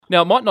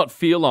Now, it might not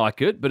feel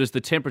like it, but as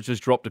the temperatures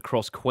dropped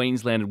across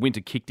Queensland and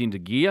winter kicked into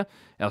gear,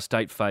 our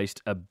state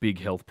faced a big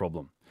health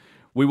problem.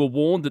 We were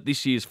warned that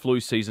this year's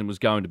flu season was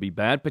going to be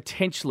bad,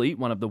 potentially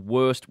one of the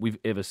worst we've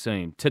ever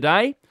seen.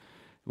 Today,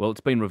 well,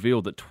 it's been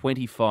revealed that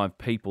 25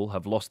 people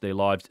have lost their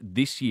lives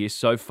this year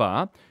so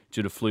far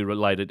due to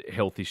flu-related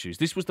health issues.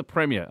 This was the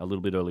Premier a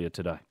little bit earlier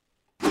today.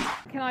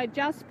 Can I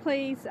just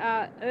please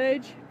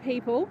urge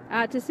people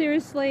to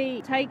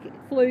seriously take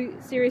flu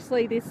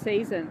seriously this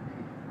season?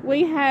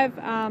 We have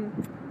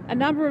a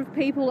number of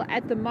people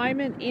at the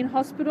moment in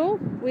hospital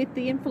with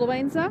the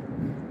influenza.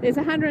 There's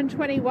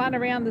 121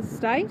 around the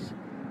state,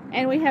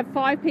 and we have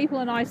 5 people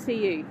in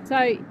ICU.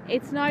 So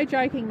it's no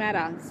joking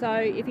matter. So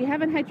if you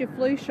haven't had your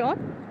flu shot,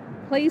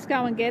 please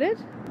go and get it.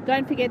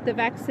 Don't forget the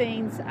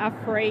vaccines are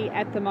free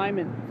at the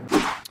moment.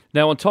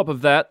 Now, on top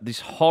of that,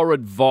 this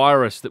horrid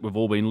virus that we've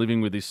all been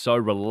living with is so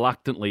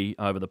reluctantly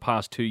over the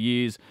past 2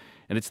 years,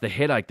 and it's the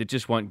headache that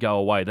just won't go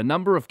away. The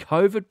number of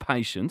COVID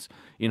patients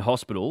in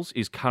hospitals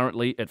is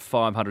currently at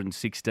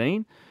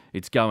 516.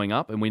 It's going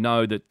up, and we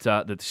know that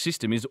the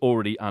system is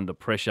already under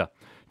pressure.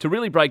 To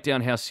really break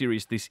down how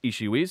serious this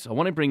issue is, I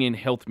want to bring in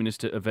Health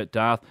Minister Yvette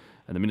D'Arth,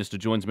 and the Minister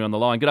joins me on the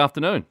line. Good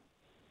afternoon.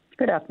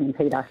 Good afternoon,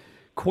 Peter.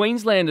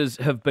 Queenslanders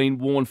have been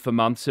warned for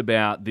months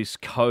about this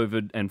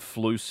COVID and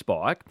flu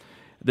spike.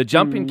 The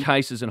jump in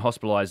cases and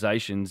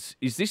hospitalisations,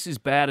 is this as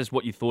bad as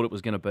what you thought it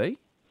was going to be?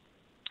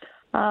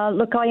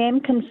 Look, I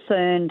am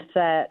concerned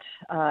that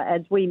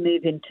as we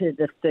move into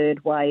the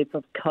third wave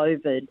of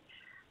COVID,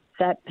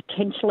 that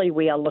potentially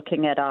we are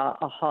looking at a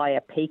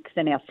higher peak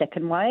than our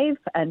second wave,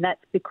 and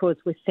that's because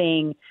we're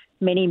seeing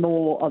many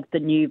more of the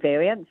new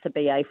variants, the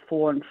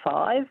BA4 and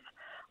 5.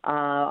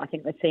 I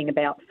think we're seeing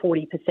about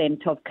 40%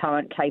 of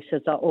current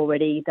cases are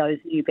already those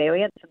new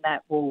variants, and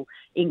that will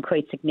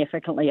increase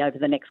significantly over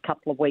the next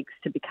couple of weeks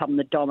to become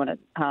the dominant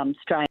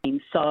strain.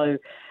 So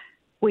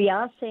we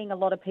are seeing a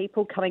lot of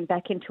people coming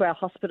back into our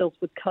hospitals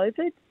with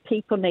COVID.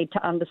 People need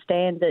to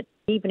understand that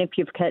even if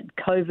you've had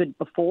COVID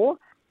before,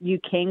 you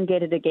can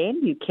get it again.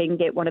 You can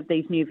get one of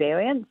these new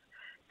variants.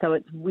 So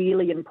it's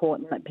really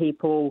important that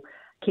people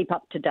keep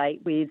up to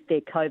date with their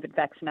COVID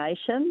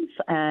vaccinations.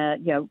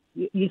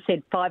 You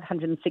said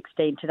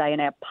 516 today in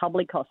our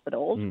public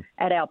hospitals.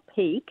 At our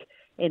peak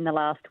in the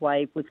last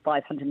wave was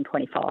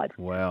 525.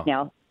 Wow.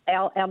 Now,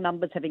 our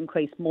numbers have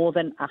increased more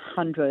than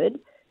 100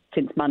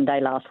 since Monday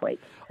last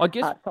week. I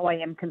guess so I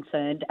am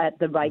concerned at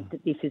the rate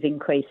that this is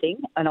increasing.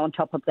 And on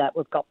top of that,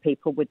 we've got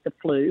people with the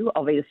flu,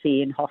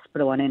 obviously in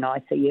hospital and in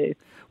ICU.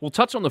 We'll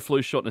touch on the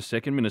flu shot in a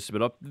second, Minister,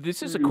 but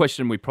this is a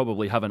question we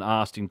probably haven't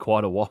asked in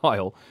quite a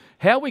while.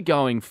 How are we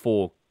going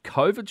for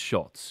COVID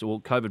shots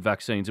or COVID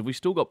vaccines? Have we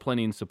still got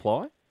plenty in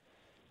supply?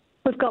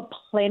 We've got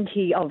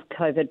plenty of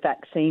COVID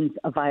vaccines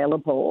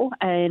available,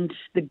 and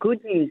the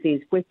good news is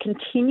we're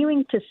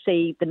continuing to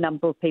see the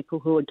number of people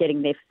who are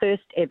getting their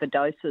first ever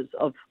doses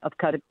of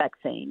COVID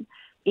vaccine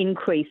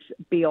increase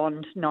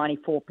beyond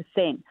 94%.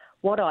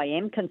 What I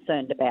am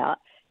concerned about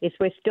is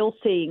we're still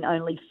seeing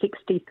only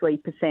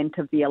 63%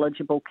 of the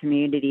eligible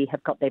community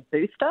have got their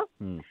booster.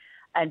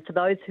 And for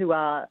those who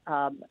are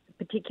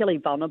particularly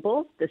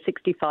vulnerable, the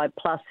 65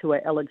 plus who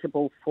are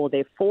eligible for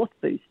their fourth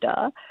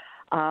booster,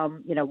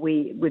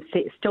 we're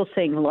still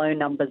seeing low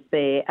numbers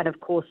there. And, of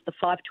course, the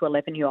 5 to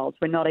 11-year-olds,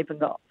 we're not even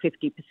got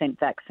 50%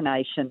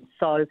 vaccination.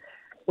 So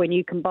when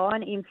you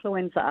combine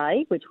influenza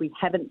A, which we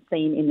haven't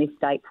seen in this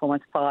state for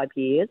almost 5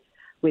 years,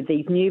 with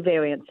these new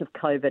variants of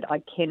COVID,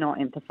 I cannot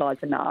emphasise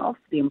enough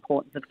the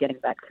importance of getting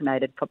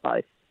vaccinated for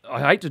both.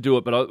 I hate to do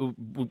it, but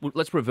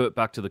let's revert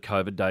back to the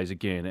COVID days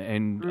again.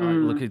 And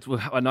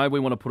I know we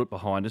want to put it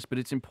behind us, but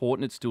it's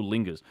important it still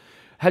lingers.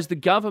 Has the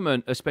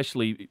government,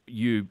 especially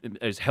you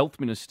as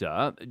Health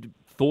Minister,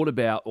 thought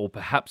about, or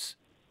perhaps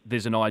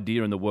there's an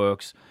idea in the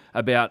works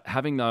about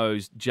having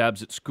those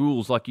jabs at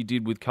schools like you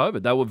did with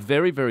COVID? They were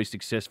very, very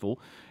successful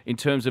in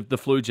terms of the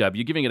flu jab.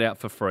 You're giving it out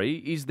for free.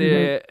 Is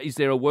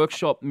there a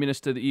workshop,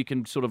 Minister, that you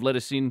can sort of let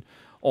us in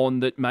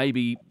on that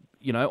maybe,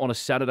 on a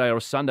Saturday or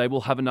a Sunday,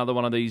 we'll have another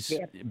one of these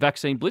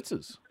vaccine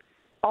blitzes?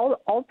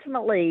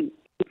 Ultimately,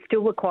 it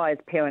still requires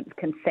parents'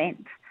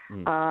 consent.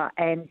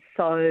 And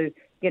so,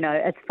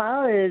 as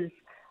far as,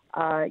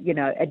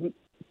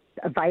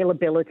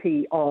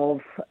 availability of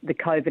the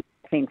COVID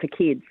vaccine for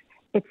kids,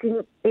 it's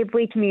in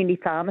every community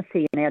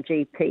pharmacy in our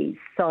GPs.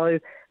 So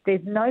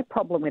there's no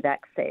problem with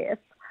access.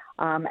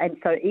 And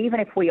so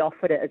even if we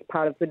offered it as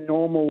part of the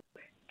normal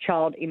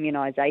child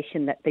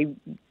immunisation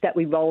that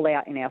we roll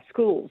out in our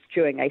schools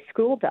during a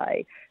school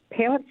day,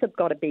 parents have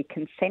got to be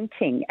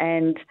consenting.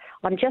 And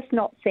I'm just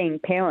not seeing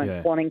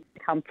parents wanting to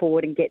come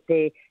forward and get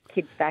their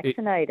kids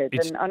vaccinated.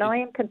 And I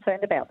am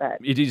concerned about that.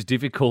 It is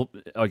difficult,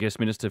 I guess,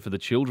 Minister, for the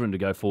children to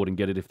go forward and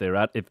get it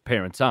if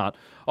parents aren't.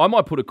 I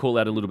might put a call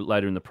out a little bit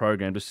later in the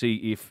program to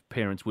see if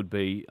parents would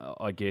be,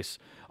 I guess,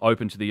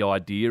 open to the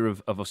idea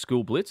of a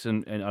school blitz,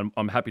 and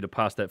I'm happy to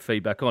pass that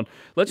feedback on.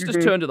 Let's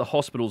just turn to the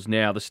hospitals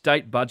now. The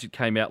state budget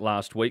came out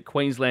last week.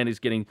 Queensland is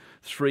getting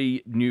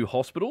 3 new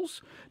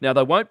hospitals. Now,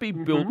 they won't be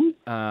built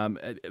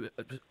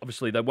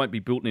obviously they won't be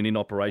built and in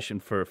operation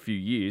for a few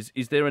years.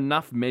 Is there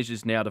enough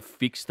measures now to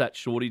fix that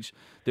shortage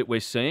that we're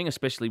seeing,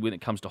 especially when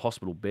it comes to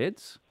hospital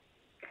beds?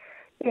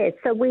 Yeah,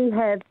 so we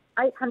have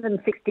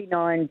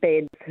 869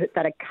 beds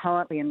that are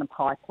currently in the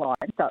pipeline,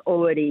 so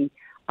already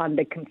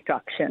under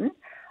construction.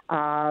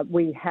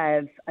 We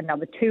have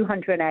another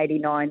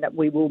 289 that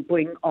we will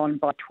bring on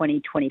by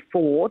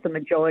 2024, the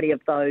majority of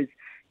those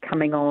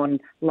coming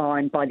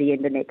online by the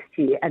end of next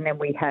year. And then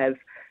we have,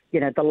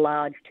 the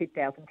large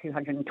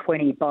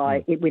 2,220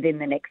 within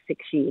the next 6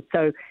 years.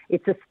 So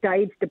it's a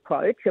staged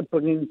approach of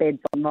bringing beds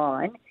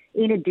online.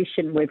 In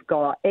addition, we've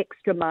got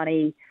extra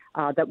money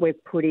that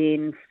we've put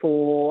in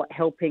for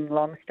helping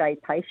long-stay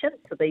patients.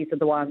 So these are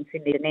the ones who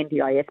need an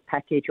NDIS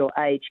package or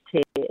aged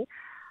care,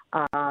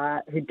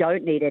 who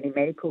don't need any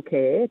medical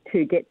care,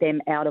 to get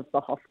them out of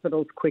the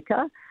hospitals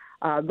quicker.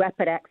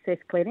 Rapid access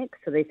clinics,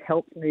 so this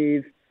helps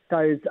move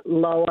those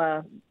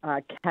lower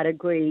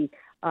category,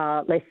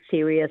 less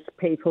serious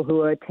people who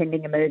are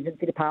attending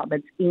emergency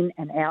departments in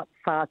and out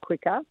far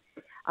quicker.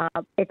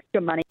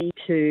 Extra money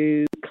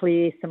to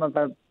clear some of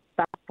the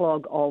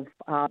backlog of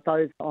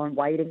those on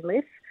waiting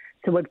lists.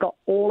 So we've got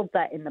all of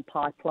that in the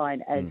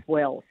pipeline as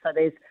well. So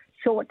there's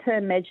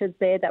short-term measures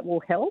there that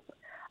will help,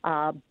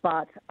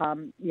 but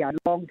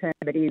long-term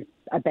it is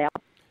about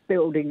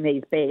building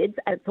these beds,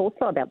 and it's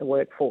also about the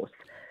workforce.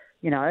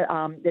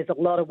 There's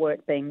a lot of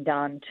work being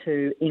done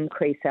to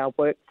increase our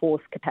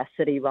workforce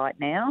capacity right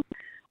now.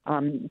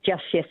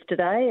 Just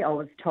yesterday, I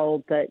was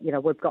told that,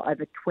 we've got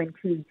over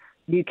 20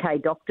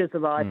 UK doctors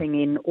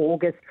arriving in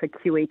August for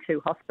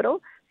QE2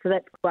 hospital. So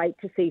that's great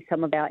to see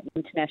some of our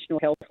international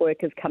health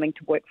workers coming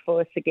to work for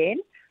us again.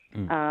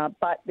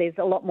 But there's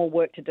a lot more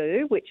work to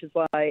do, which is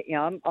why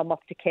I'm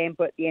off to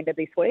Canberra at the end of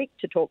this week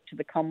to talk to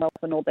the Commonwealth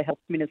and all the health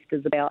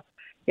ministers about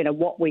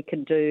what we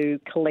can do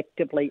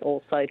collectively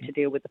also to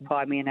deal with the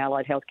primary and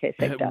allied healthcare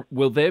sector.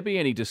 Will there be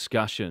any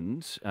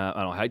discussions,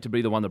 and I hate to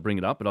be the one to bring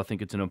it up, but I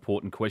think it's an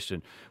important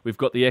question. We've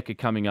got the ECA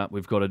coming up,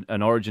 we've got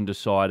an origin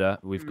decider,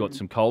 we've got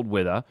some cold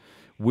weather.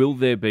 Will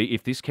there be,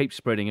 if this keeps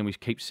spreading and we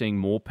keep seeing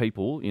more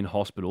people in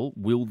hospital,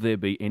 will there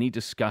be any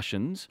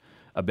discussions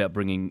about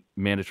bringing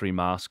mandatory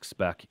masks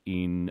back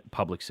in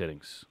public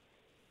settings?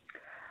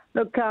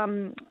 Look,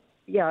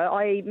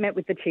 I met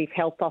with the Chief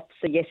Health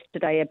Officer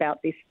yesterday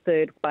about this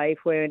third wave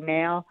where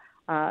now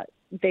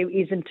there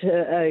isn't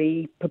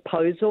a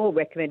proposal or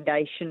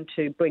recommendation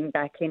to bring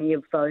back any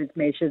of those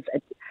measures.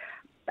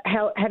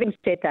 Having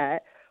said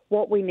that,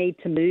 what we need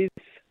to move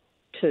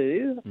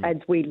to as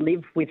we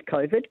live with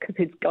COVID, because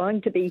it's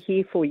going to be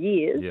here for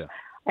years,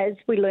 as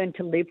we learn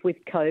to live with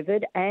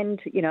COVID and,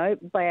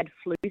 bad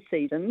flu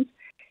seasons,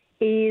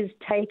 is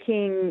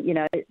taking,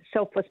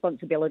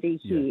 self-responsibility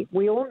here. Yeah.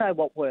 We all know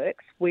what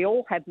works. We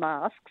all have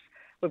masks.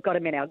 We've got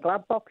them in our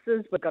glove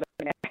boxes. We've got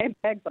them in our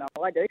handbags.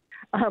 I do.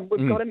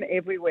 We've got them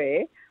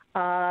everywhere.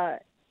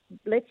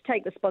 Let's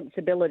take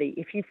responsibility.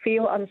 If you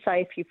feel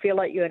unsafe, you feel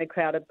like you're in a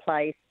crowded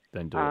place,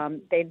 then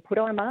put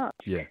on a mask.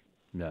 Yeah.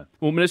 No.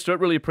 Well, Minister, I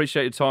really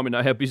appreciate your time. I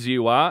know how busy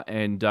you are,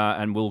 and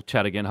we'll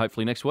chat again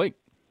hopefully next week.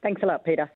 Thanks a lot, Peter.